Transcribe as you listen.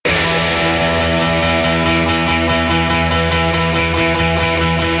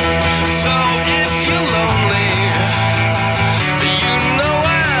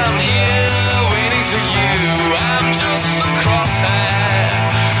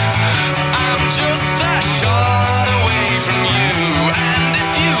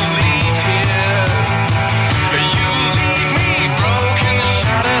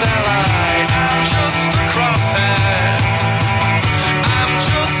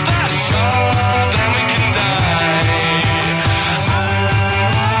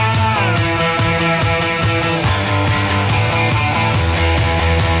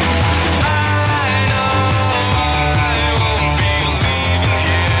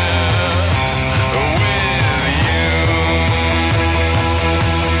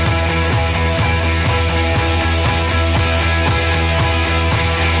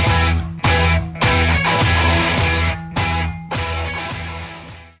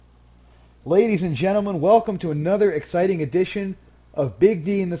Ladies and gentlemen, welcome to another exciting edition of Big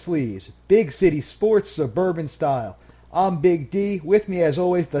D and the Sleeves, big city sports suburban style. I'm Big D, with me as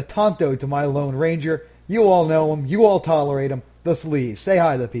always the Tonto to my Lone Ranger. You all know him, you all tolerate him, the Sleeves. Say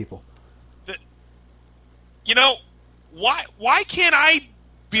hi to the people. Why can't I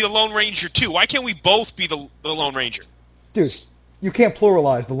be the Lone Ranger too? Why can't we both be the Lone Ranger? Dude, you can't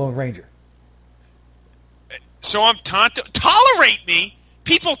pluralize the Lone Ranger. So I'm Tonto. Tolerate me?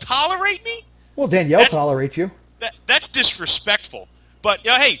 People tolerate me? Well, Danielle tolerates you. That's disrespectful. But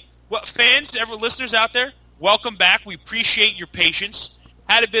hey, fans, listeners out there, welcome back. We appreciate your patience.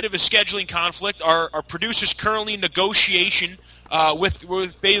 Had a bit of a scheduling conflict. Our producer's currently in negotiation with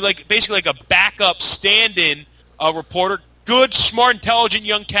basically like a backup stand-in reporter. Good, smart, intelligent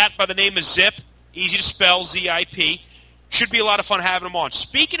young cat by the name of Zip. Easy to spell, Z-I-P. Should be a lot of fun having him on.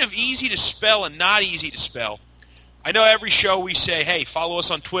 Speaking of easy to spell and not easy to spell, I know every show we say, hey, follow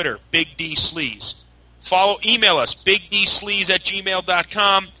us on Twitter, Big D Sleaze. Email us,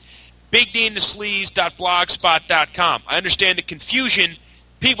 bigdsleaze@gmail.com, bigdandthesleaze.blogspot.com. I understand the confusion.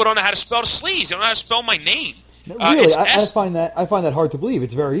 People don't know how to spell the sleaze. They don't know how to spell my name. Really, I find that hard to believe.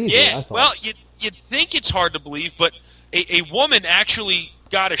 It's very easy. Yeah, well, you'd think it's hard to believe, but a woman actually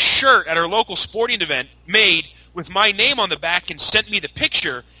got a shirt at her local sporting event made with my name on the back and sent me the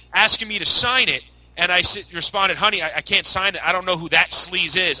picture asking me to sign it. And I responded, honey, I can't sign it. I don't know who that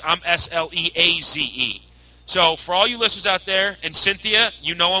sleaze is. I'm S-L-E-A-Z-E. So for all you listeners out there, and Cynthia,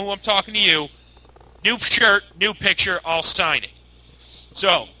 you know who I'm talking to you, new shirt, new picture, I'll sign it.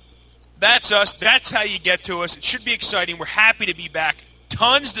 So that's us. That's how you get to us. It should be exciting. We're happy to be back.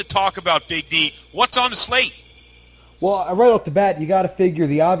 Tons to talk about, Big D. What's on the slate? Well, right off the bat, you got to figure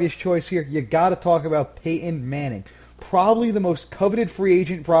the obvious choice here. You got to talk about Peyton Manning. Probably the most coveted free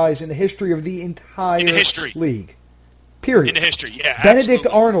agent prize in the history of the entire league. Period. In the history, yeah. Benedict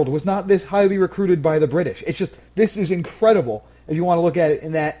absolutely. Arnold was not this highly recruited by the British. It's just, this is incredible if you want to look at it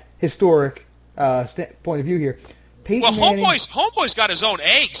in that historic point of view here. Peyton Manning, Homeboy's got his own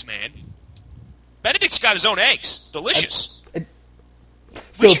eggs, man. Benedict's got his own eggs. Delicious.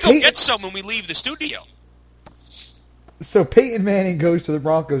 We should go get some when we leave the studio. So Peyton Manning goes to the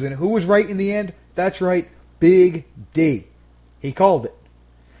Broncos, and who was right in the end? That's right. Big D. He called it.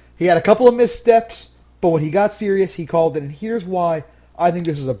 He had a couple of missteps, but when he got serious, he called it. And here's why I think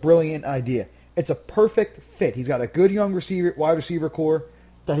this is a brilliant idea. It's a perfect fit. He's got a good young wide receiver core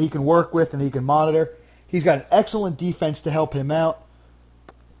that he can work with and he can monitor. He's got an excellent defense to help him out.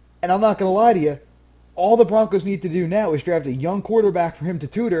 And I'm not going to lie to you, all the Broncos need to do now is draft a young quarterback for him to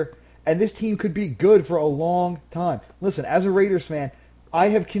tutor, and this team could be good for a long time. Listen, as a Raiders fan, I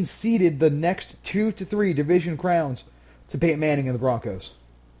have conceded the next 2 to 3 division crowns to Peyton Manning and the Broncos.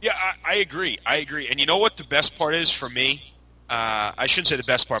 Yeah, I agree. And you know what the best part is for me? I shouldn't say the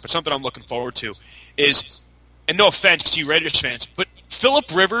best part, but something I'm looking forward to is, and no offense to you Raiders fans, but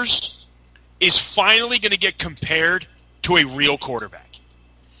Phillip Rivers is finally going to get compared to a real quarterback.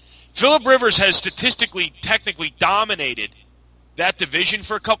 Phillip Rivers has statistically, technically dominated that division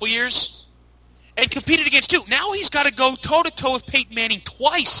for a couple years. And competed against two. Now he's got to go toe-to-toe with Peyton Manning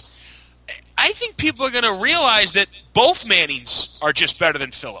twice. I think people are going to realize that both Mannings are just better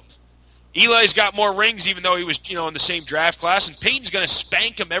than Phillip. Eli's got more rings, even though he was, in the same draft class, and Peyton's going to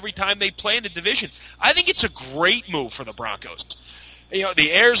spank him every time they play in the division. I think it's a great move for the Broncos.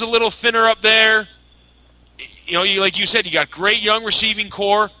 The air's a little thinner up there. Like you said, you got great young receiving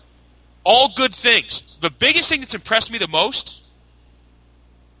core. All good things. The biggest thing that's impressed me the most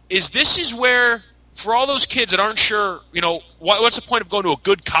is this is where, for all those kids that aren't sure, what's the point of going to a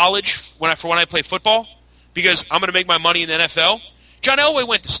good college when I play football? Because I'm going to make my money in the NFL. John Elway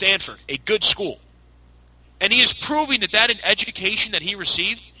went to Stanford, a good school. And he is proving that education that he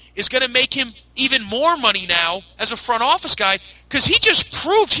received is going to make him even more money now as a front office guy, because he just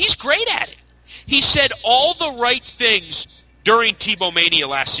proved he's great at it. He said all the right things during Tebow Mania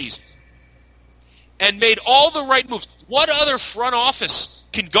last season and made all the right moves. What other front office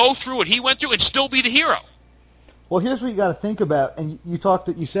can go through what he went through and still be the hero? Well, here's what you got to think about, and you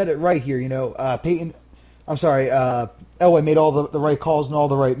said it right here. Elway made all the right calls and all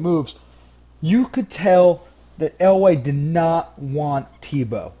the right moves. You could tell that Elway did not want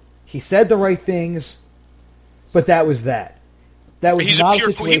Tebow. He said the right things, but that was that. That was not a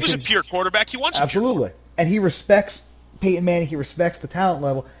situation. He was a pure quarterback. He wants absolutely, and he respects Peyton Manning. He respects the talent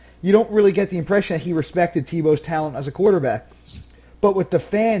level. You don't really get the impression that he respected Tebow's talent as a quarterback. But with the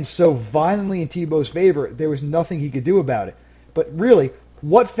fans so violently in Tebow's favor, there was nothing he could do about it. But really,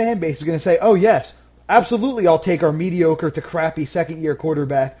 what fan base is going to say, oh yes, absolutely I'll take our mediocre to crappy second-year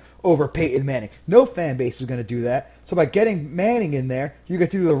quarterback over Peyton Manning. No fan base is going to do that. So by getting Manning in there, you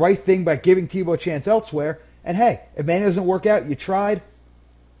get to do the right thing by giving Tebow a chance elsewhere. And hey, if Manning doesn't work out, you tried,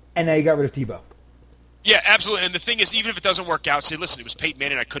 and now you got rid of Tebow. Yeah, absolutely. And the thing is, even if it doesn't work out, say, listen, it was Peyton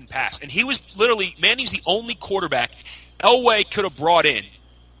Manning, I couldn't pass. And he was literally, Manning's the only quarterback Elway could have brought in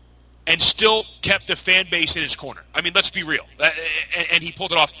and still kept the fan base in his corner. I mean, let's be real. And he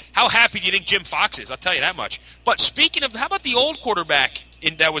pulled it off. How happy do you think Jim Fox is? I'll tell you that much. But speaking of, how about the old quarterback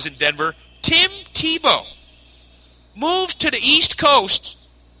that was in Denver, Tim Tebow, moved to the East Coast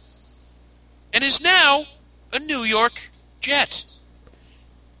and is now a New York Jet.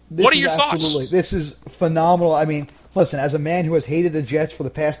 What are your thoughts? This is phenomenal. I mean, listen, as a man who has hated the Jets for the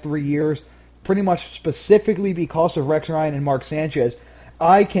past 3 years, pretty much specifically because of Rex Ryan and Mark Sanchez,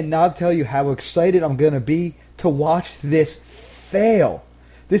 I cannot tell you how excited I'm going to be to watch this fail.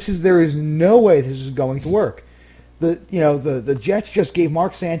 There is no way this is going to work. The Jets just gave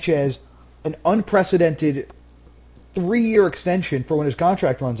Mark Sanchez an unprecedented 3-year extension for when his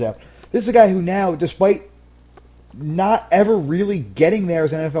contract runs out. This is a guy who now, despite not ever really getting there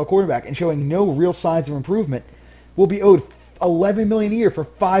as an NFL quarterback and showing no real signs of improvement, will be owed $11 million a year for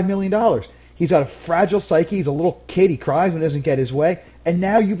 $5 million. He's got a fragile psyche. He's a little kid. He cries when he doesn't get his way. And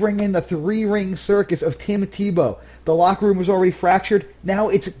now you bring in the 3-ring circus of Tim Tebow. The locker room was already fractured. Now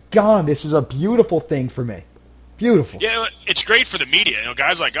it's gone. This is a beautiful thing for me. Beautiful. Yeah, it's great for the media.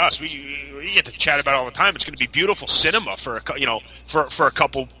 Guys like us, we get to chat about it all the time. It's going to be beautiful cinema for a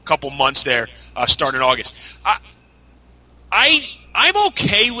couple months there, starting in August. I'm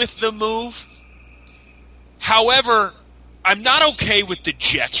okay with the move. However, I'm not okay with the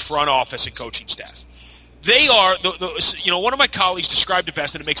Jets front office and coaching staff. They are, one of my colleagues described it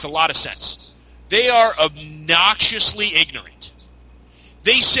best, and it makes a lot of sense. They are obnoxiously ignorant.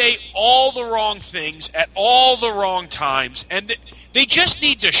 They say all the wrong things at all the wrong times, and they just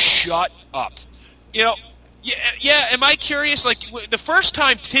need to shut up. Am I curious? Like, the first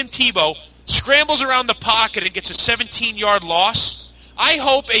time Tim Tebow scrambles around the pocket and gets a 17-yard loss, I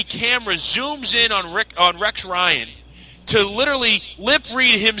hope a camera zooms in on Rex Ryan to literally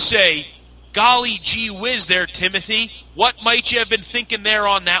lip-read him say, golly gee whiz there, Timothy. What might you have been thinking there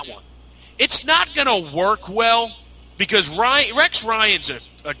on that one? It's not going to work well because Rex Ryan's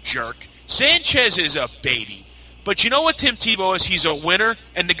a jerk. Sanchez is a baby. But you know what Tim Tebow is? He's a winner,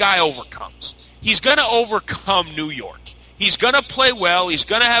 and the guy overcomes. He's going to overcome New York. He's going to play well. He's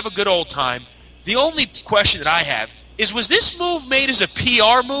going to have a good old time. The only question that I have is, was this move made as a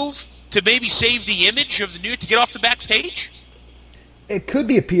PR move to maybe save the image of the New York, to get off the back page? It could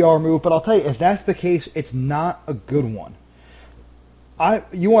be a PR move, but I'll tell you, if that's the case, it's not a good one.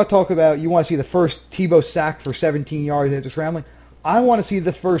 You want to see the first Tebow sacked for 17 yards after scrambling? I want to see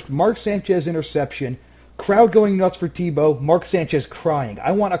the first Mark Sanchez interception, crowd going nuts for Tebow, Mark Sanchez crying.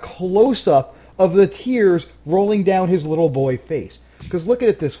 I want a close-up of the tears rolling down his little boy face. Because look at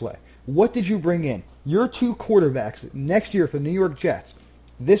it this way. What did you bring in? Your two quarterbacks next year for the New York Jets,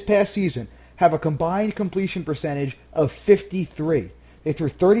 this past season, have a combined completion percentage of 53. They threw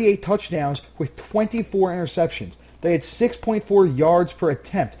 38 touchdowns with 24 interceptions. They had 6.4 yards per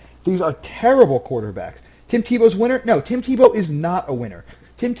attempt. These are terrible quarterbacks. Tim Tebow's winner? No, Tim Tebow is not a winner.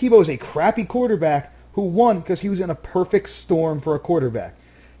 Tim Tebow is a crappy quarterback who won because he was in a perfect storm for a quarterback.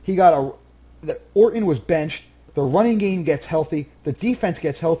 Orton was benched, the running game gets healthy, the defense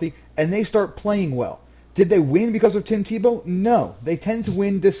gets healthy, and they start playing well. Did they win because of Tim Tebow? No. They tend to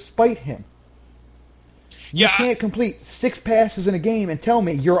win despite him. You can't complete 6 passes in a game and tell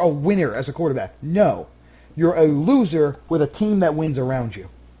me you're a winner as a quarterback. No. You're a loser with a team that wins around you.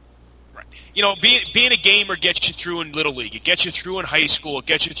 Right. Being a gamer gets you through in Little League. It gets you through in high school. It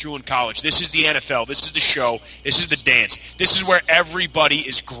gets you through in college. This is the NFL. This is the show. This is the dance. This is where everybody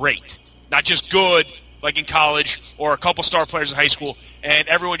is great. Not just good, like in college, or a couple star players in high school, and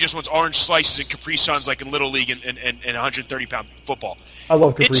everyone just wants orange slices and Capri Suns like in Little League and 130-pound football. I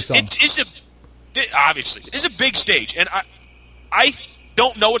love Capri Suns. Obviously, it's a big stage, and I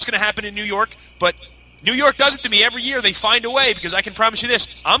don't know what's going to happen in New York, but New York does it to me every year. They find a way, because I can promise you this.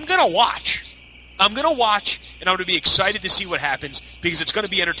 I'm going to watch. And I'm going to be excited to see what happens, because it's going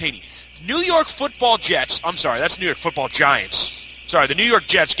to be entertaining. New York football Jets, that's New York football Giants. The New York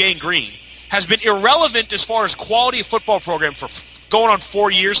Jets, Gang Green, has been irrelevant as far as quality of football program for going on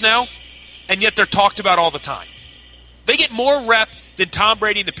 4 years now, and yet they're talked about all the time. They get more rep than Tom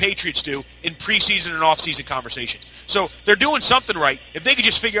Brady and the Patriots do in preseason and off-season conversations. So they're doing something right. If they could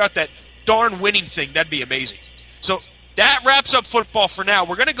just figure out that darn winning thing, that'd be amazing. So that wraps up football for now.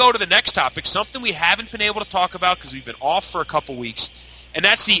 We're going to go to the next topic, something we haven't been able to talk about because we've been off for a couple weeks, and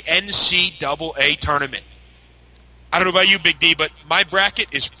that's the NCAA tournament. I don't know about you, Big D, but my bracket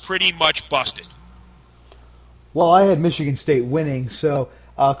is pretty much busted. Well, I had Michigan State winning, so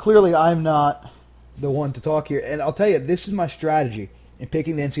clearly I'm not the one to talk here. And I'll tell you, this is my strategy in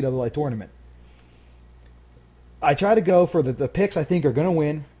picking the NCAA tournament. I try to go for the picks I think are going to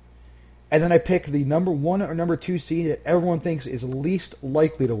win, and then I pick the number 1 or number 2 seed that everyone thinks is least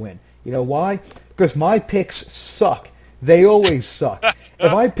likely to win. You know why? Because my picks suck. They always suck.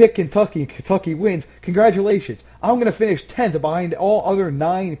 If I pick Kentucky and Kentucky wins, congratulations. I'm going to finish 10th behind all other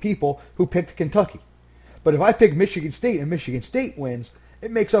 9 people who picked Kentucky. But if I pick Michigan State and Michigan State wins,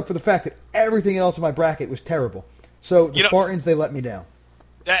 it makes up for the fact that everything else in my bracket was terrible. So the Spartans, they let me down.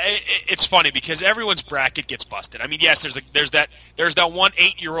 It's funny because everyone's bracket gets busted. I mean, yes, there's that one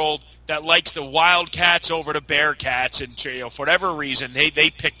 8-year-old that likes the Wildcats over the Bearcats, and for whatever reason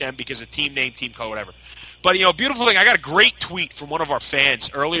they pick them because of team name, team code, whatever. But beautiful thing, I got a great tweet from one of our fans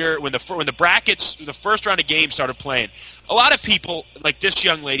earlier when the brackets, the first round of games started playing. A lot of people, like this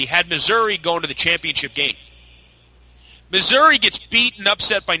young lady, had Missouri going to the championship game. Missouri gets beaten,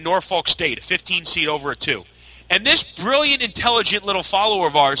 upset by Norfolk State, a 15 seed over a 2. And this brilliant, intelligent little follower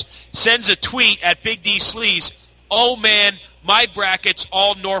of ours sends a tweet at Big D Sleaze, "Oh man, my bracket's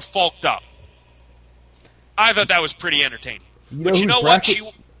all Norfolked up." I thought that was pretty entertaining. But you know what?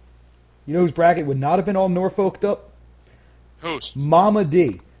 You know whose bracket would not have been all Norfolked up? Whose? Mama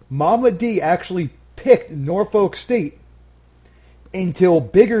D. Mama D actually picked Norfolk State until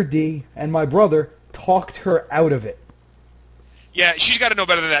Bigger D and my brother talked her out of it. Yeah, she's got to know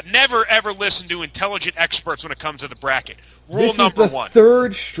better than that. Never, ever listen to intelligent experts when it comes to the bracket. Rule number 1. This is the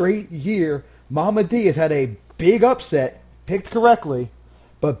 3rd straight year Mama D has had a big upset, picked correctly,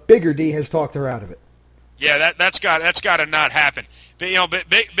 but Bigger D has talked her out of it. Yeah, that's got to not happen. But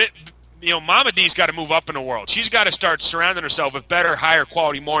Mama D's got to move up in the world. She's got to start surrounding herself with better, higher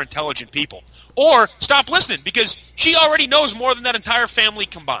quality, more intelligent people, or stop listening because she already knows more than that entire family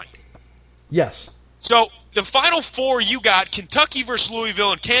combined. Yes. So the final 4 you got Kentucky versus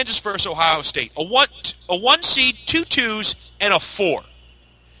Louisville and Kansas versus Ohio State. A 1 seed, 2 2s, and a 4.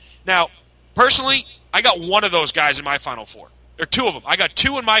 Now, personally, I got one of those guys in my final 4. Or 2 of them. I got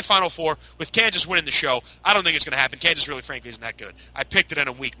 2 in my final 4 with Kansas winning the show. I don't think it's going to happen. Kansas really, frankly, isn't that good. I picked it in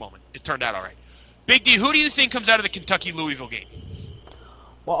a weak moment. It turned out all right. Big D, who do you think comes out of the Kentucky-Louisville game?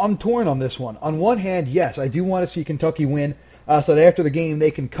 Well, I'm torn on this one. On one hand, yes, I do want to see Kentucky win so that after the game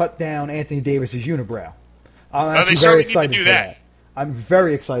they can cut down Anthony Davis's unibrow. I'm very excited for that. I'm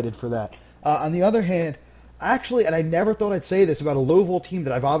very excited for that. On the other hand, actually, and I never thought I'd say this about a Louisville team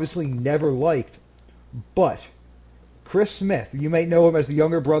that I've obviously never liked, but Chris Smith, you may know him as the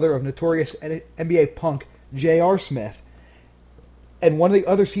younger brother of notorious NBA punk J.R. Smith, and one of the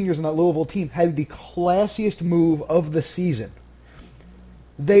other seniors on that Louisville team had the classiest move of the season.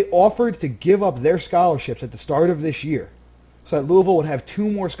 They offered to give up their scholarships at the start of this year so that Louisville would have 2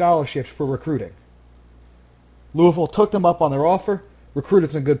 more scholarships for recruiting. Louisville took them up on their offer,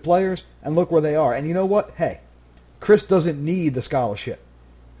 recruited some good players, and look where they are. And you know what? Hey, Chris doesn't need the scholarship.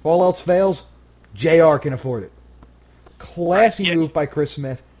 If all else fails, JR can afford it. Classy move by Chris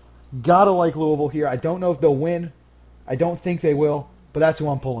Smith. Gotta like Louisville here. I don't know if they'll win. I don't think they will, but that's who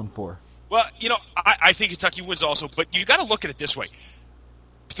I'm pulling for. Well, I think Kentucky wins also, but you got to look at it this way.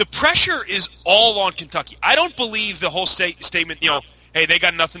 The pressure is all on Kentucky. I don't believe the whole statement, hey, they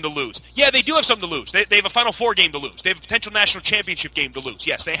got nothing to lose. Yeah, they do have something to lose. They have a Final Four game to lose. They have a potential national championship game to lose.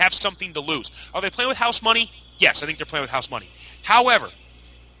 Yes, they have something to lose. Are they playing with house money? Yes, I think they're playing with house money. However,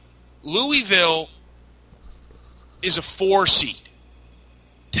 Louisville is a 4 seed.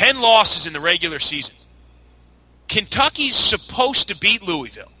 10 losses in the regular season. Kentucky's supposed to beat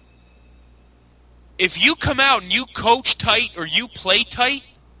Louisville. If you come out and you coach tight or you play tight,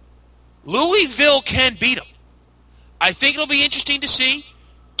 Louisville can beat them. I think it'll be interesting to see.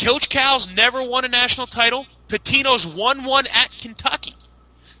 Coach Cal's never won a national title. Pitino's won one at Kentucky.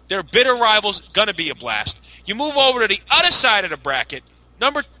 They're bitter rivals. Going to be a blast. You move over to the other side of the bracket.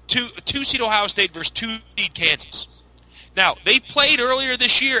 Number 2 seed Ohio State versus 2 seed Kansas. Now, they played earlier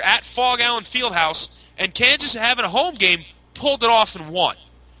this year at Fog Allen Fieldhouse, and Kansas, having a home game, pulled it off and won.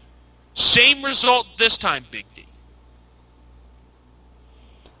 Same result this time, Big D.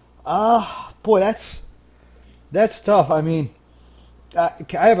 Boy, that's tough. I mean, I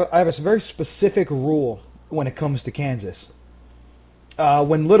have a very specific rule when it comes to Kansas.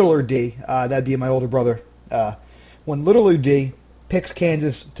 When Littler D, that'd be my older brother, when Littler D picks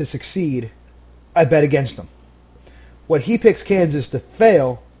Kansas to succeed, I bet against him. When he picks Kansas to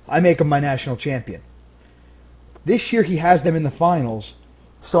fail, I make him my national champion. This year he has them in the finals,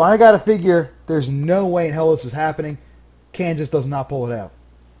 so I got to figure there's no way in hell this is happening. Kansas does not pull it out.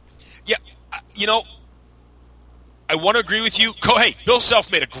 Yeah, I want to agree with you. Hey, Bill Self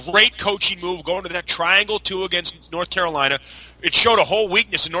made a great coaching move going to that triangle 2 against North Carolina. It showed a whole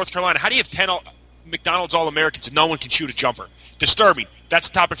weakness in North Carolina. How do you have 10 McDonald's All-Americans and no one can shoot a jumper? Disturbing. That's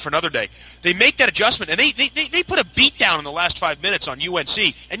a topic for another day. They make that adjustment, and they put a beat down in the last 5 minutes on UNC,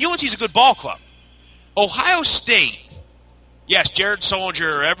 and UNC's a good ball club. Ohio State, yes, Jared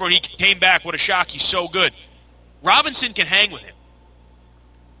Solinger, everyone, he came back. What a shock. He's so good. Robinson can hang with him.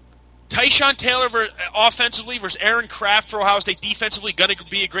 Tyshawn Taylor offensively versus Aaron Kraft for Ohio State defensively, going to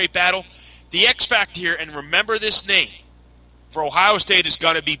be a great battle. The X factor here, and remember this name, for Ohio State is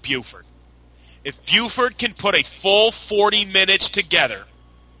going to be Buford. If Buford can put a full 40 minutes together,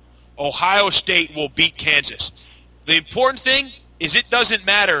 Ohio State will beat Kansas. The important thing is it doesn't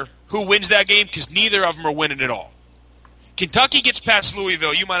matter who wins that game because neither of them are winning at all. Kentucky gets past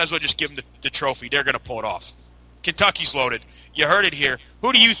Louisville, you might as well just give them the trophy. They're going to pull it off. Kentucky's loaded. You heard it here.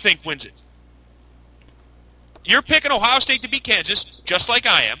 Who do you think wins it? You're picking Ohio State to beat Kansas, just like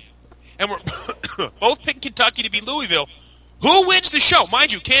I am. And we're both picking Kentucky to beat Louisville. Who wins the show?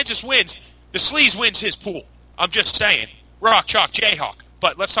 Mind you, Kansas wins. The Sleaze wins his pool. I'm just saying. Rock, chalk, Jayhawk.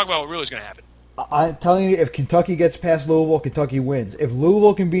 But let's talk about what really is going to happen. I'm telling you, if Kentucky gets past Louisville, Kentucky wins. If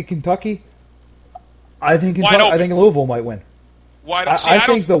Louisville can beat Kentucky, I think Louisville might win. I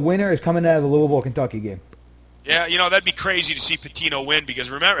think the winner is coming out of the Louisville-Kentucky game. Yeah, that'd be crazy to see Pitino win because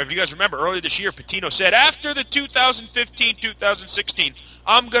if you guys remember, earlier this year, Pitino said, after the 2015-2016,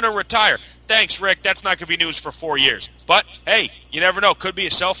 I'm going to retire. Thanks, Rick. That's not going to be news for 4 years. But, hey, you never know. Could be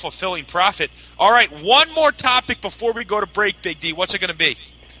a self-fulfilling prophet. All right, one more topic before we go to break, Big D. What's it going to be?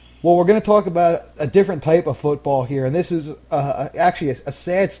 Well, we're going to talk about a different type of football here, and this is actually a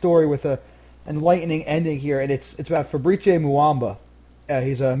sad story with an enlightening ending here, and it's about Fabrice Muamba.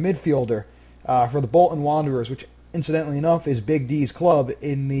 He's a midfielder for the Bolton Wanderers, which, incidentally enough, is Big D's club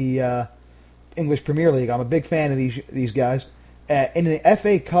in the English Premier League. I'm a big fan of these guys. In the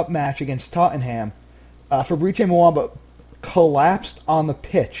FA Cup match against Tottenham, Fabrice Muamba collapsed on the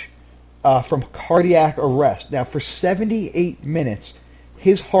pitch from cardiac arrest. Now, for 78 minutes,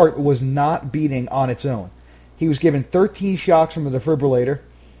 his heart was not beating on its own. He was given 13 shocks from a defibrillator,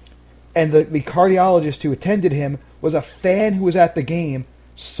 and the cardiologist who attended him was a fan who was at the game,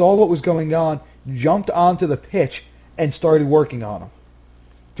 saw what was going on, jumped onto the pitch, and started working on him.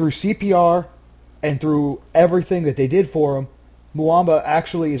 Through CPR and through everything that they did for him, Muamba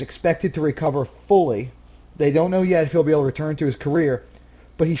actually is expected to recover fully. They don't know yet if he'll be able to return to his career,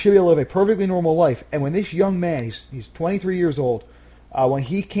 but he should be able to live a perfectly normal life. And when this young man, he's 23 years old, when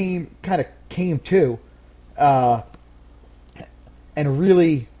he came to, and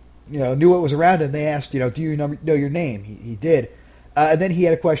really, knew what was around him, they asked, do you know your name? He did. And then he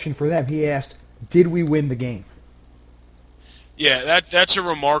had a question for them. He asked, did we win the game? Yeah, that's a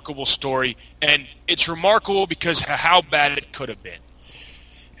remarkable story, and it's remarkable because how bad it could have been.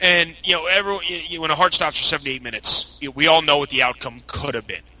 And, when a heart stops for 78 minutes, we all know what the outcome could have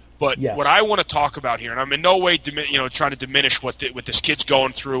been. But yes. What I want to talk about here, and I'm in no way trying to diminish what this kid's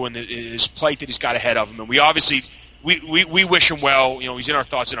going through and his plight that he's got ahead of him, and we obviously we wish him well. He's in our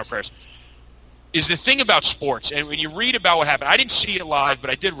thoughts and our prayers. Is the thing about sports, and when you read about what happened, I didn't see it live, but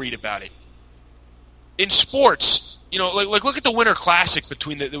I did read about it. In sports, like look at the Winter Classic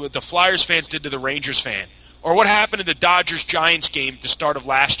between what the Flyers fans did to the Rangers fan, or what happened in the Dodgers-Giants game at the start of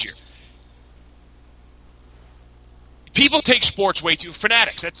last year. People take sports way too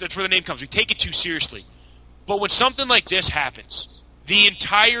fanatics. That's where the name comes. We take it too seriously. But when something like this happens, the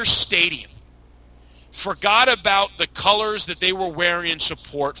entire stadium forgot about the colors that they were wearing in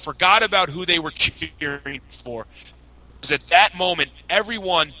support, forgot about who they were cheering for. Because at that moment,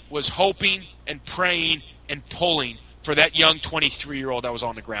 everyone was hoping and praying and pulling for that young 23-year-old that was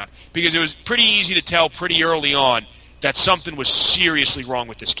on the ground. Because it was pretty easy to tell pretty early on that something was seriously wrong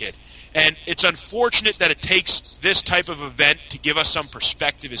with this kid. And it's unfortunate that it takes this type of event to give us some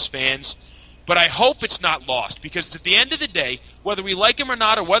perspective as fans. But I hope it's not lost, because at the end of the day, whether we like them or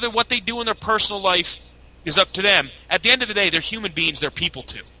not, or whether what they do in their personal life is up to them, at the end of the day, they're human beings, they're people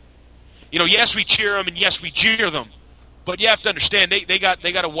too. Yes, we cheer them, and yes, we jeer them, but you have to understand, they got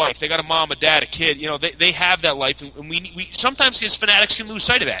a wife, they got a mom, a dad, a kid, they have that life, and we sometimes as fanatics can lose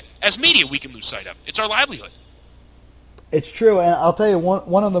sight of that. As media, we can lose sight of it. It's our livelihood. It's true, and I'll tell you,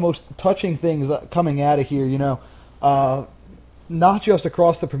 one of the most touching things coming out of here, not just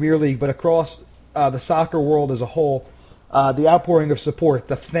across the Premier League, but across the soccer world as a whole, the outpouring of support,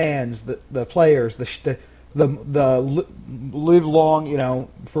 the fans, the players, the live long,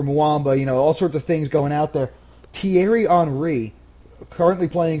 for Muamba, all sorts of things going out there. Thierry Henry, currently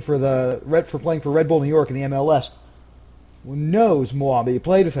playing for Red Bull New York in the MLS, knows Muamba. He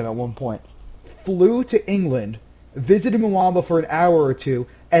played with him at one point. Flew to England visited Mwamba for an hour or two,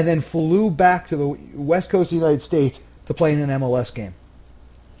 and then flew back to the west coast of the United States to play in an MLS game.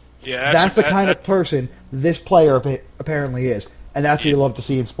 Yeah, that's the kind of person this player apparently is, and that's what you love to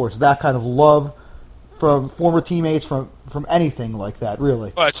see in sports. That kind of love from former teammates, from anything like that,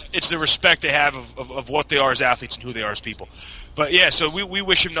 really. Well, it's the respect they have of what they are as athletes and who they are as people. But yeah, so we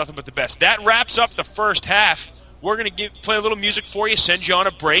wish him nothing but the best. That wraps up the first half. We're going to play a little music for you, send you on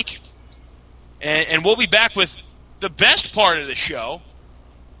a break, and we'll be back with the best part of the show,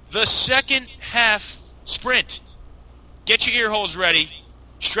 the second half sprint. Get your ear holes ready,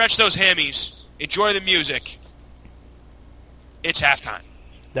 stretch those hammies, enjoy the music. It's halftime.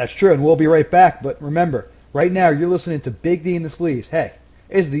 That's true, and we'll be right back. But remember, right now you're listening to Big D and the Sleaze. Hey,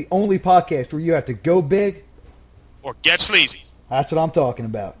 it's the only podcast where you have to go big or get sleazy. That's what I'm talking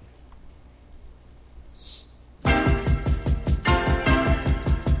about.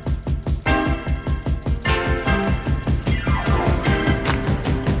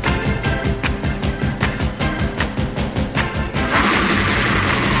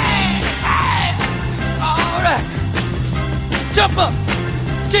 Jump up!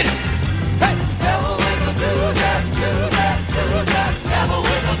 Get it! Hey! Devil with the blue dress, devil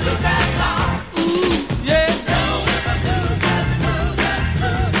with the blue dress on. Ooh, yeah! Devil with the blue dress,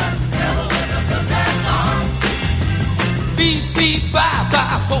 devil with the blue dress on. Beep, beep, bye,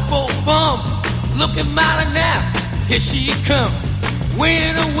 bye, bo, bo, bum. Looking mighty now, here she come.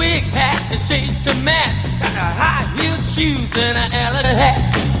 Wearing a wig hat and shades to match. Got her high-heeled shoes and an Allen hat.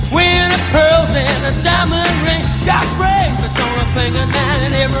 Wearing her pearls and a diamond ring. Got bracelets on her finger now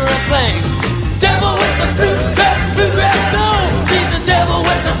and everything. Devil with the blue dress on. She's the devil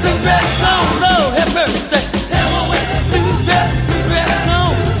with the blue dress on. Lord have mercy. Devil with the blue dress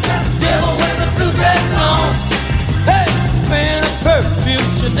on. Devil with the blue dress on. Hey, wearing a perfume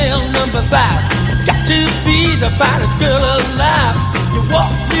Chanel No. 5. Got to be the finest girl alive. You walk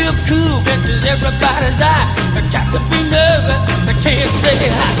real cool, catches everybody's eye. I got to be nervous, I can't say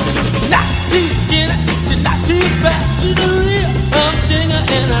hi. Not too skinny, she's not too fat. She's a real humdinger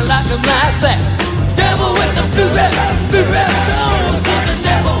and I like her like that. Devil with the blue dress on. She's the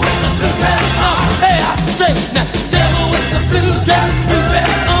devil with the blue dress on. Hey, I say now, devil with the blue dress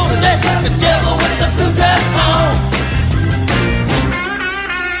on. Yeah, the devil with the blue dress on.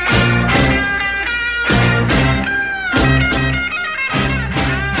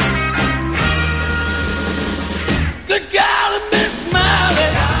 Good golly, Miss Miley.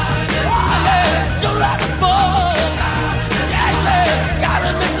 Oh, yeah, so like a ball. Yeah, yeah,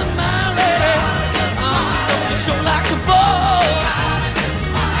 golly, Miss Miley. You're so like a ball.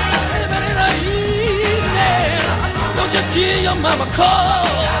 In the evening, don't you hear your mama call?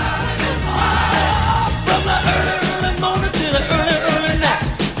 From the early morning to the early night.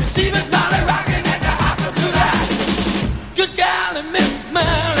 You see Miss Miley rocking at the house of blue light. Good golly, Miss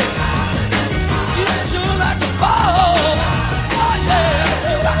Miley. You're sure like a ball.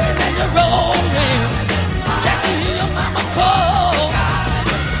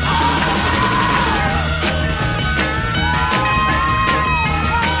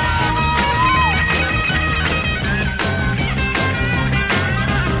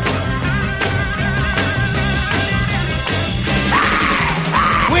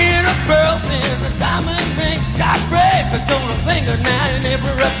 Now and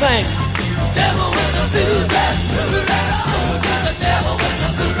everything. Devil with the blue dress on. The devil with the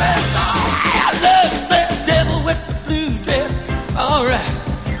blue dress on. I love that devil with the blue dress. All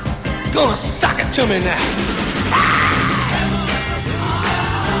right, gonna sock it to me now.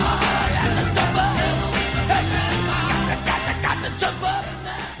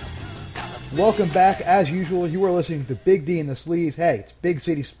 Welcome back. As usual, you are listening to Big D and the Sleaze. Hey, it's Big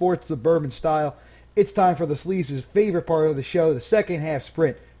City Sports, the Bourbon Style. It's time for the Sleaze's favorite part of the show, the second half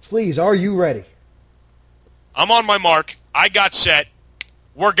sprint. Sleaze, are you ready? I'm on my mark. I got set.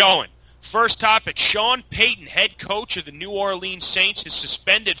 We're going. First topic, Sean Payton, head coach of the New Orleans Saints, is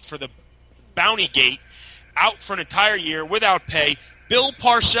suspended for the Bounty Gate, out for an entire year without pay. Bill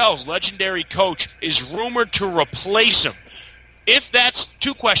Parcells, legendary coach, is rumored to replace him. If that's,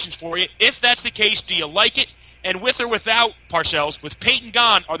 two questions for you. If that's the case, do you like it? And with or without Parcells, with Peyton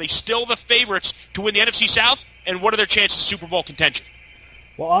gone, are they still the favorites to win the NFC South? And what are their chances of Super Bowl contention?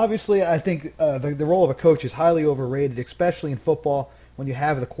 Well, obviously, I think the role of a coach is highly overrated, especially in football, when you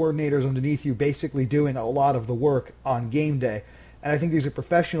have the coordinators underneath you basically doing a lot of the work on game day. And I think these are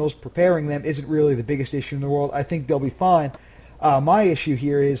professionals. Preparing them isn't really the biggest issue in the world. I think they'll be fine. My issue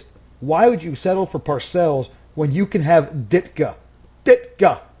here is, why would you settle for Parcells when you can have Ditka?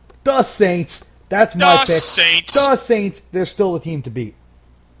 The Saints. That's my pick. Saints. The Saints. They're still the team to beat.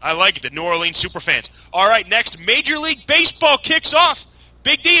 I like it, the New Orleans Superfans. All right, next, Major League Baseball kicks off.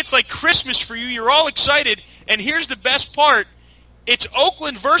 Big D, it's like Christmas for you. You're all excited. And here's the best part. It's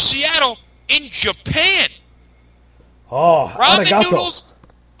Oakland versus Seattle in Japan. Oh, Ramen arigato. noodles.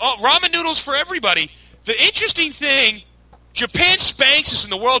 Oh, ramen noodles for everybody. The interesting thing, Japan spanks us in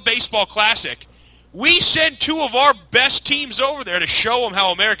the World Baseball Classic. We send two of our best teams over there to show them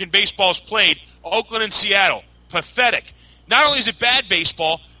how American baseball is played, Oakland and Seattle. Pathetic. Not only is it bad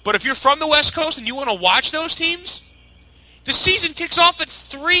baseball, but if you're from the West Coast and you want to watch those teams, the season kicks off at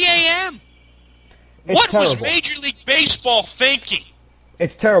 3 a.m. What terrible. was Major League Baseball thinking?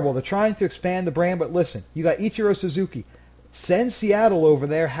 It's terrible. They're trying to expand the brand, but listen, you got Ichiro Suzuki. Send Seattle over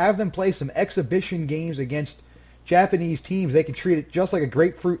there, have them play some exhibition games against Japanese teams. They can treat it just like a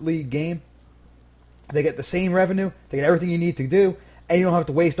Grapefruit League game. They get the same revenue, they get everything you need to do, and you don't have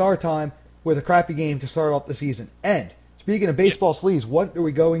to waste our time with a crappy game to start off the season. And speaking of baseball sleeves, what are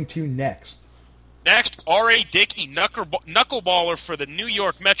we going to next? Next, R.A. Dickey, knuckleballer for the New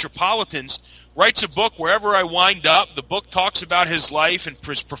York Metropolitans, writes a book, Wherever I Wind Up. The book talks about his life and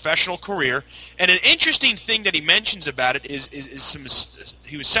his professional career. And an interesting thing that he mentions about it is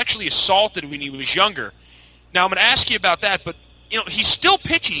he was sexually assaulted when he was younger. Now, I'm going to ask you about that, but he's still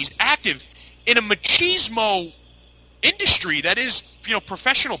pitching. He's active in a machismo industry that is,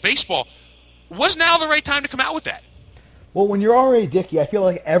 professional baseball. Was now the right time to come out with that? Well, when you're R.A. Dickey, I feel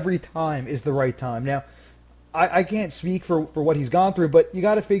like every time is the right time. Now, I can't speak for what he's gone through, but you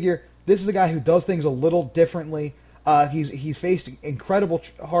got to figure this is a guy who does things a little differently. He's faced incredible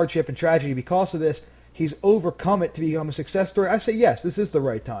hardship and tragedy because of this. He's overcome it to become a success story. I say yes, this is the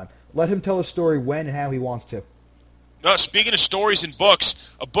right time. Let him tell his story when and how he wants to. No, speaking of stories and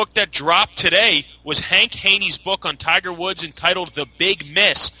books, a book that dropped today was Hank Haney's book on Tiger Woods entitled The Big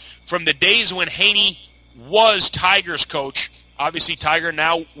Miss, from the days when Haney was Tiger's coach. Obviously, Tiger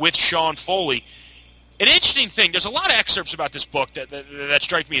now with Sean Foley. An interesting thing, there's a lot of excerpts about this book that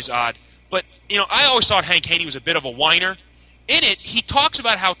strike me as odd. But, I always thought Hank Haney was a bit of a whiner. In it, he talks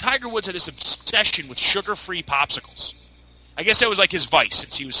about how Tiger Woods had this obsession with sugar-free popsicles. I guess that was like his vice,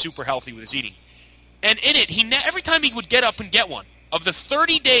 since he was super healthy with his eating. And in it, every time he would get up and get one, of the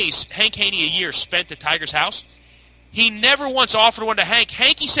 30 days Hank Haney a year spent at Tiger's house, he never once offered one to Hank.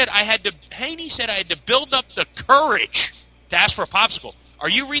 Haney said I had to build up the courage to ask for a popsicle. Are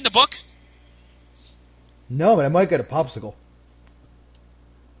you reading the book? No, but I might get a popsicle.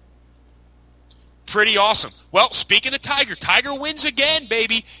 Pretty awesome. Well, speaking of Tiger wins again,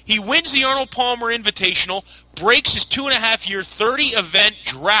 baby. He wins the Arnold Palmer Invitational, breaks his 2.5-year, 30-event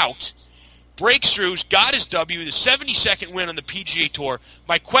drought, breaks through, got his W, the 72nd win on the PGA Tour.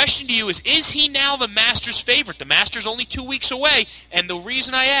 My question to you is he now the Masters favorite? The Masters only 2 weeks away, and the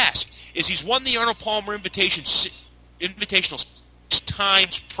reason I ask is he's won the Arnold Palmer Invitational 6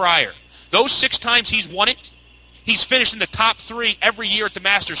 times prior. Those 6 times he's won it, he's finished in the top 3 every year at the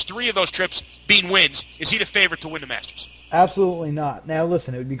Masters, 3 of those trips being wins. Is he the favorite to win the Masters? Absolutely not. Now,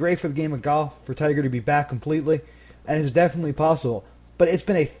 listen, it would be great for the game of golf for Tiger to be back completely, and it's definitely possible. But it's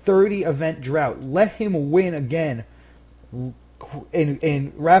been a 30-event drought. Let him win again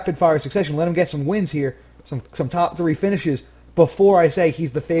in rapid-fire succession. Let him get some wins here, some top 3 finishes, before I say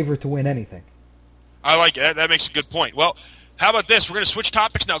he's the favorite to win anything. I like it. That makes a good point. Well, how about this? We're going to switch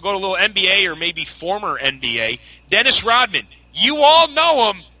topics now. Go to a little NBA or maybe former NBA. Dennis Rodman. You all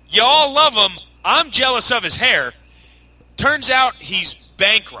know him. You all love him. I'm jealous of his hair. Turns out he's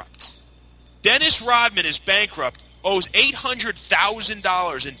bankrupt. Dennis Rodman is bankrupt, owes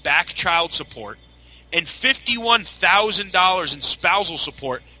 $800,000 in back child support and $51,000 in spousal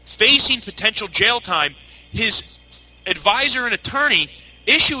support, facing potential jail time. His advisor and attorney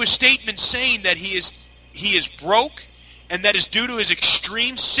issue a statement saying that he is broke, and that is due to his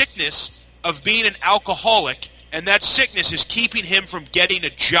extreme sickness of being an alcoholic, and that sickness is keeping him from getting a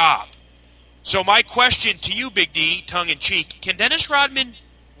job. So my question to you, Big D, tongue-in-cheek, can Dennis Rodman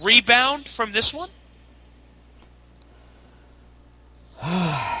rebound from this one?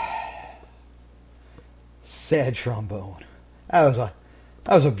 Sad trombone. That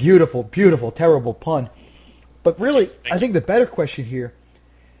was a beautiful, beautiful, terrible pun. But really, I think the better question here,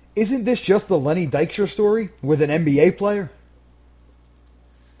 isn't this just the Lenny Dykstra story with an NBA player?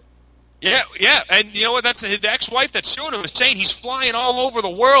 Yeah, and you know what? That's his ex-wife that's suing him, is saying he's flying all over the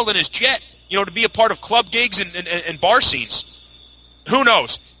world in his jet, to be a part of club gigs and bar scenes. Who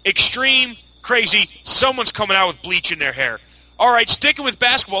knows? Extreme, crazy, someone's coming out with bleach in their hair. All right, sticking with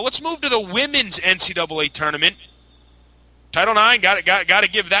basketball, let's move to the women's NCAA tournament. Title IX, got to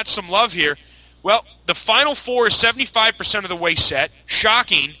give that some love here. Well, the Final Four is 75% of the way set.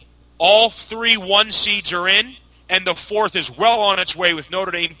 Shocking, all 3 1 seeds are in, and the fourth is well on its way with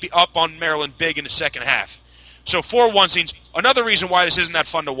Notre Dame up on Maryland big in the second half. So 4-1 seems another reason why this isn't that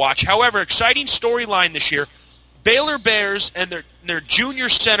fun to watch. However, exciting storyline this year. Baylor Bears and their junior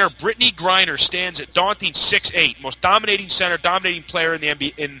center, Brittany Griner, stands at daunting 6'8", most dominating center, dominating player in the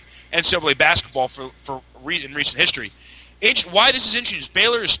NBA, in NCAA basketball in recent history. Why this is interesting is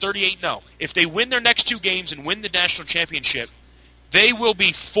Baylor is 38-0. If they win their next two games and win the national championship, they will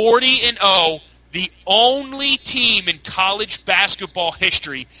be 40-0, the only team in college basketball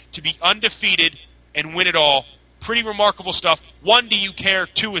history to be undefeated and win it all. Pretty remarkable stuff. 1, do you care?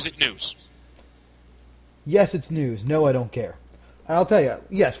 2, is it news? Yes, it's news. No, I don't care. And I'll tell you,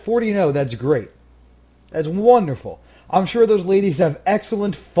 yes, 40-0, that's great. That's wonderful. I'm sure those ladies have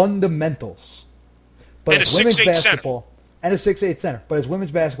excellent fundamentals. But And it's a women's 6'8" basketball and a 6'8" center. But it's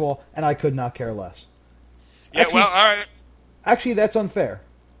women's basketball, and I could not care less. Yeah, well, all right. Actually, that's unfair.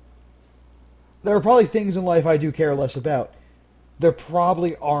 There are probably things in life I do care less about. There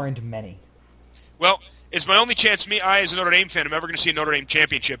probably aren't many. Well, it's my only chance, as a Notre Dame fan, I'm ever going to see a Notre Dame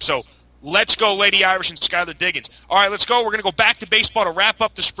championship. So let's go, Lady Irish and Skylar Diggins. All right, let's go. We're going to go back to baseball to wrap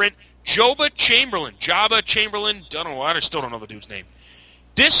up the sprint. Jabba Chamberlain, I don't know, I still don't know the dude's name,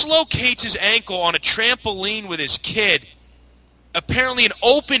 dislocates his ankle on a trampoline with his kid. Apparently an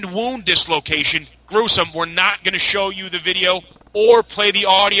open wound dislocation. Gruesome. We're not going to show you the video or play the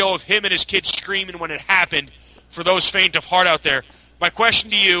audio of him and his kid screaming when it happened for those faint of heart out there. My question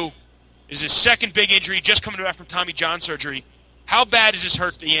to you is his second big injury, just coming back from Tommy John surgery. How bad does this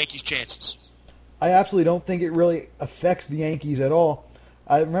hurt the Yankees' chances? I absolutely don't think it really affects the Yankees at all.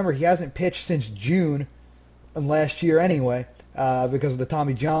 Remember, he hasn't pitched since June last year anyway because of the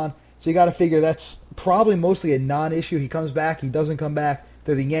Tommy John. So you got to figure that's probably mostly a non-issue. He comes back, he doesn't come back.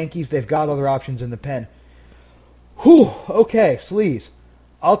 They're the Yankees. They've got other options in the pen. Whew, okay, Sleaze.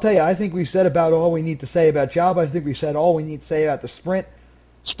 I'll tell you, I think we've said about all we need to say about Job. I think we said all we need to say about the sprint.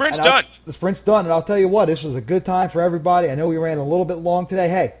 Sprint's done. The sprint's done, and I'll tell you what, this was a good time for everybody. I know we ran a little bit long today.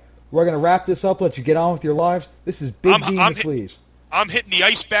 Hey, we're going to wrap this up, let you get on with your lives. This is Big D and the Sleaze. I'm hitting the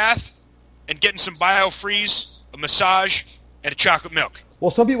ice bath and getting some BioFreeze, a massage, and a chocolate milk.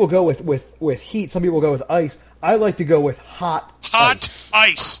 Well, some people go with heat. Some people go with ice. I like to go with hot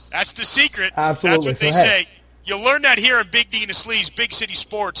ice. That's the secret. Absolutely. That's what they say. You'll learn that here in Big D and the Sleaze, Big City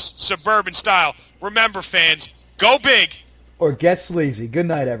Sports, suburban style. Remember, fans, go big. Or get sleazy. Good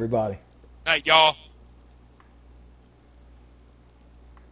night, everybody. Night, y'all.